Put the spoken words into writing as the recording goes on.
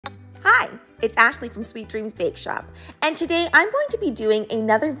Hi, it's Ashley from Sweet Dreams Bake Shop, and today I'm going to be doing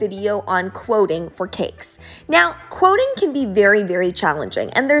another video on quoting for cakes. Now, quoting can be very challenging,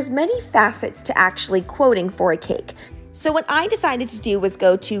 and there's many facets to actually quoting for a cake. So what I decided to do was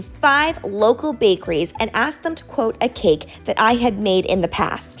go to 5 local bakeries and ask them to quote a cake that I had made in the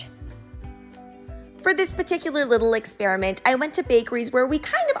past. For this particular little experiment, I went to bakeries where we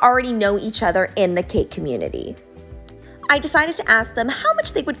kind of already know each other in the cake community. I decided to ask them how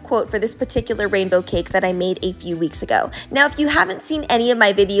much they would quote for this particular rainbow cake that I made a few weeks ago. Now, if you haven't seen any of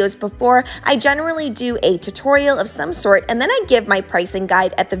my videos before, I generally do a tutorial of some sort and then I give my pricing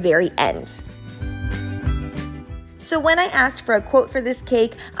guide at the very end. So when I asked for a quote for this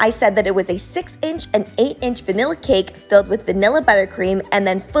cake, I said that it was a 6-inch and 8-inch vanilla cake filled with vanilla buttercream and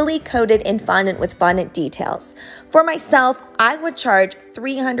then fully coated in fondant with fondant details. For myself, I would charge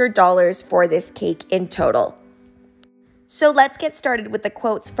 $300 for this cake in total. So let's get started with the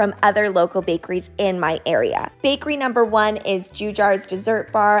quotes from other local bakeries in my area. Bakery number 1 is Jujhar's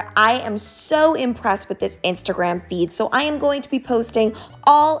Dessert Bar. I am so impressed with this Instagram feed, so I am going to be posting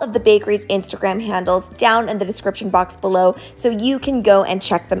all of the bakery's Instagram handles down in the description box below so you can go and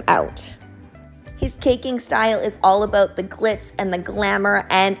check them out. His caking style is all about the glitz and the glamour,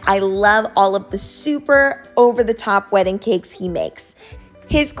 and I love all of the super over-the-top wedding cakes he makes.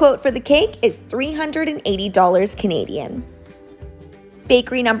 His quote for the cake is $380 Canadian.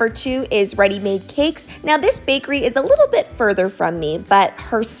 Bakery number 2 is Ready Made Cakes. Now this bakery is a little bit further from me, but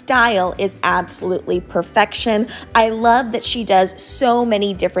her style is absolutely perfection. I love that she does so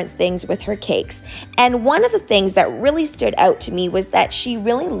many different things with her cakes. And one of the things that really stood out to me was that she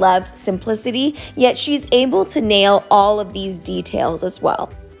really loves simplicity, yet she's able to nail all of these details as well.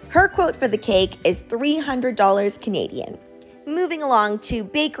 Her quote for the cake is $300 Canadian. Moving along to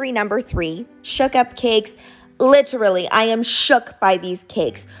bakery number 3, Shook Up Cakes. Literally, I am shook by these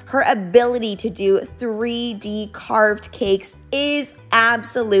cakes. Her ability to do 3D carved cakes is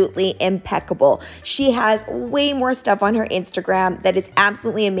absolutely impeccable. She has way more stuff on her Instagram that is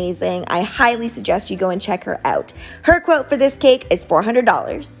absolutely amazing. I highly suggest you go and check her out. Her quote for this cake is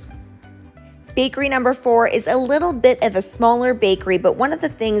 $400. Bakery number 4 is a little bit of a smaller bakery, but one of the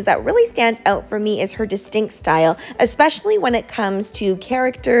things that really stands out for me is her distinct style, especially when it comes to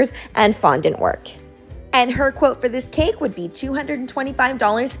characters and fondant work. And her quote for this cake would be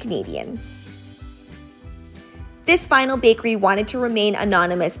 $225 Canadian. This final bakery wanted to remain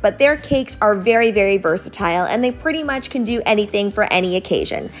anonymous, but their cakes are very versatile and they pretty much can do anything for any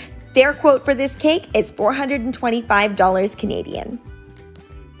occasion. Their quote for this cake is $425 Canadian.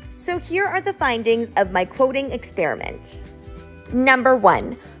 So here are the findings of my quoting experiment. Number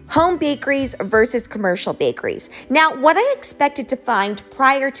 1, home bakeries versus commercial bakeries. Now, what I expected to find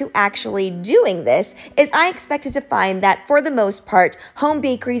prior to actually doing this is I expected to find that for the most part, home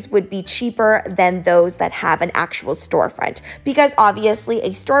bakeries would be cheaper than those that have an actual storefront, because obviously a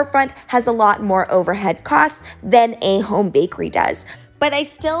storefront has a lot more overhead costs than a home bakery does. But I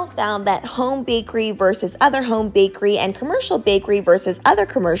still found that home bakery versus other home bakery and commercial bakery versus other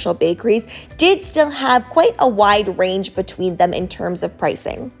commercial bakeries did still have quite a wide range between them in terms of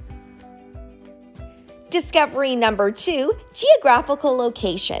pricing. Discovery number 2, geographical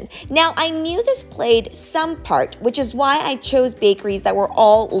location. Now, I knew this played some part, which is why I chose bakeries that were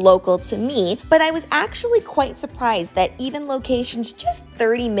all local to me, but I was actually quite surprised that even locations just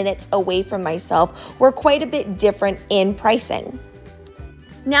 30 minutes away from myself were quite a bit different in pricing.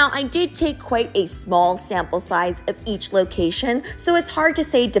 Now, I did take quite a small sample size of each location, so it's hard to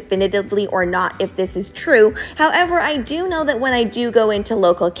say definitively or not if this is true. However, I do know that when I do go into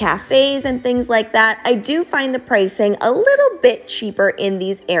local cafes and things like that, I do find the pricing a little bit cheaper in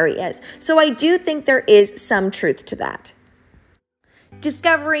these areas. So I do think there is some truth to that.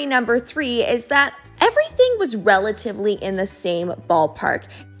 Discovery number 3 is that everything was relatively in the same ballpark.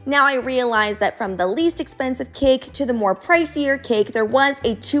 Now, I realize that from the least expensive cake to the more pricier cake, there was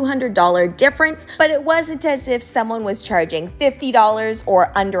a $200 difference, but it wasn't as if someone was charging $50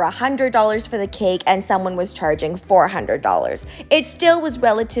 or under $100 for the cake and someone was charging $400. It still was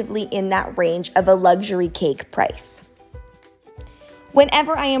relatively in that range of a luxury cake price.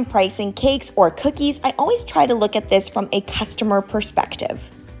 Whenever I am pricing cakes or cookies, I always try to look at this from a customer perspective.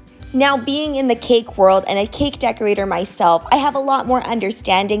 Now, being in the cake world and a cake decorator myself, I have a lot more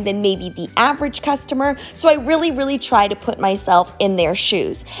understanding than maybe the average customer, so I really try to put myself in their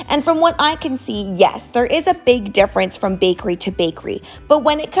shoes. And from what I can see, yes, there is a big difference from bakery to bakery, but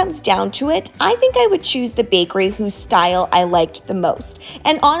when it comes down to it, I think I would choose the bakery whose style I liked the most.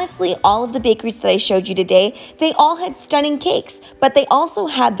 And honestly, all of the bakeries that I showed you today, they all had stunning cakes, but they also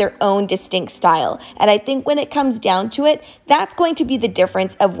had their own distinct style. And I think when it comes down to it, that's going to be the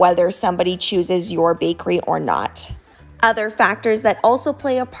difference of whether whether somebody chooses your bakery or not. Other factors that also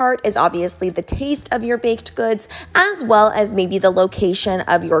play a part is obviously the taste of your baked goods, as well as maybe the location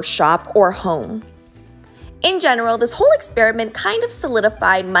of your shop or home. In general, this whole experiment kind of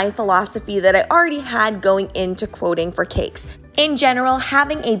solidified my philosophy that I already had going into quoting for cakes. In general,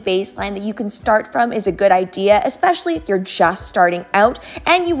 having a baseline that you can start from is a good idea, especially if you're just starting out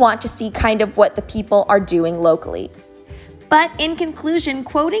and you want to see kind of what the people are doing locally. But in conclusion,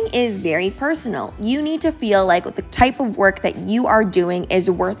 quoting is very personal. You need to feel like the type of work that you are doing is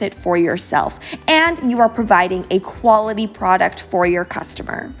worth it for yourself, and you are providing a quality product for your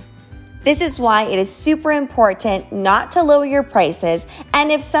customer. This is why it is super important not to lower your prices, and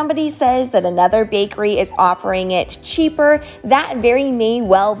if somebody says that another bakery is offering it cheaper, that very may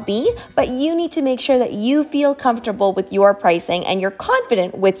well be, but you need to make sure that you feel comfortable with your pricing and you're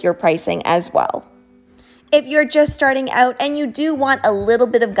confident with your pricing as well. If you're just starting out and you do want a little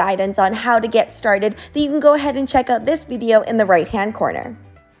bit of guidance on how to get started, then you can go ahead and check out this video in the right-hand corner.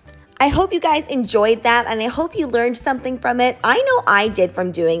 I hope you guys enjoyed that, and I hope you learned something from it. I know I did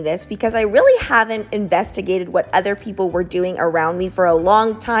from doing this because I really haven't investigated what other people were doing around me for a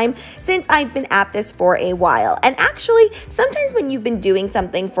long time since I've been at this for a while. And actually, sometimes when you've been doing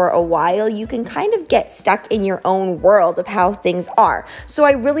something for a while, you can kind of get stuck in your own world of how things are. So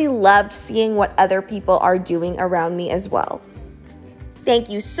I really loved seeing what other people are doing around me as well. Thank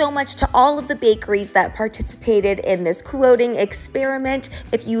you so much to all of the bakeries that participated in this quoting experiment.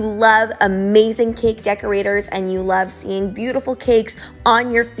 If you love amazing cake decorators and you love seeing beautiful cakes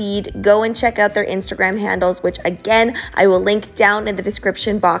on your feed, go and check out their Instagram handles, which again, I will link down in the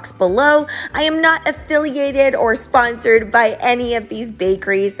description box below. I am not affiliated or sponsored by any of these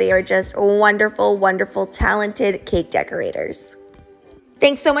bakeries. They are just wonderful, wonderful, talented cake decorators.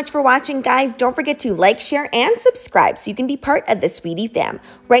 Thanks so much for watching, guys. Don't forget to like, share, and subscribe so you can be part of the Sweetie fam.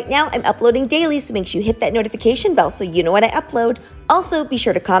 Right now, I'm uploading daily, so make sure you hit that notification bell so you know when I upload. Also, be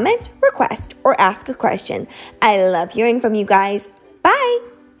sure to comment, request, or ask a question. I love hearing from you guys. Bye!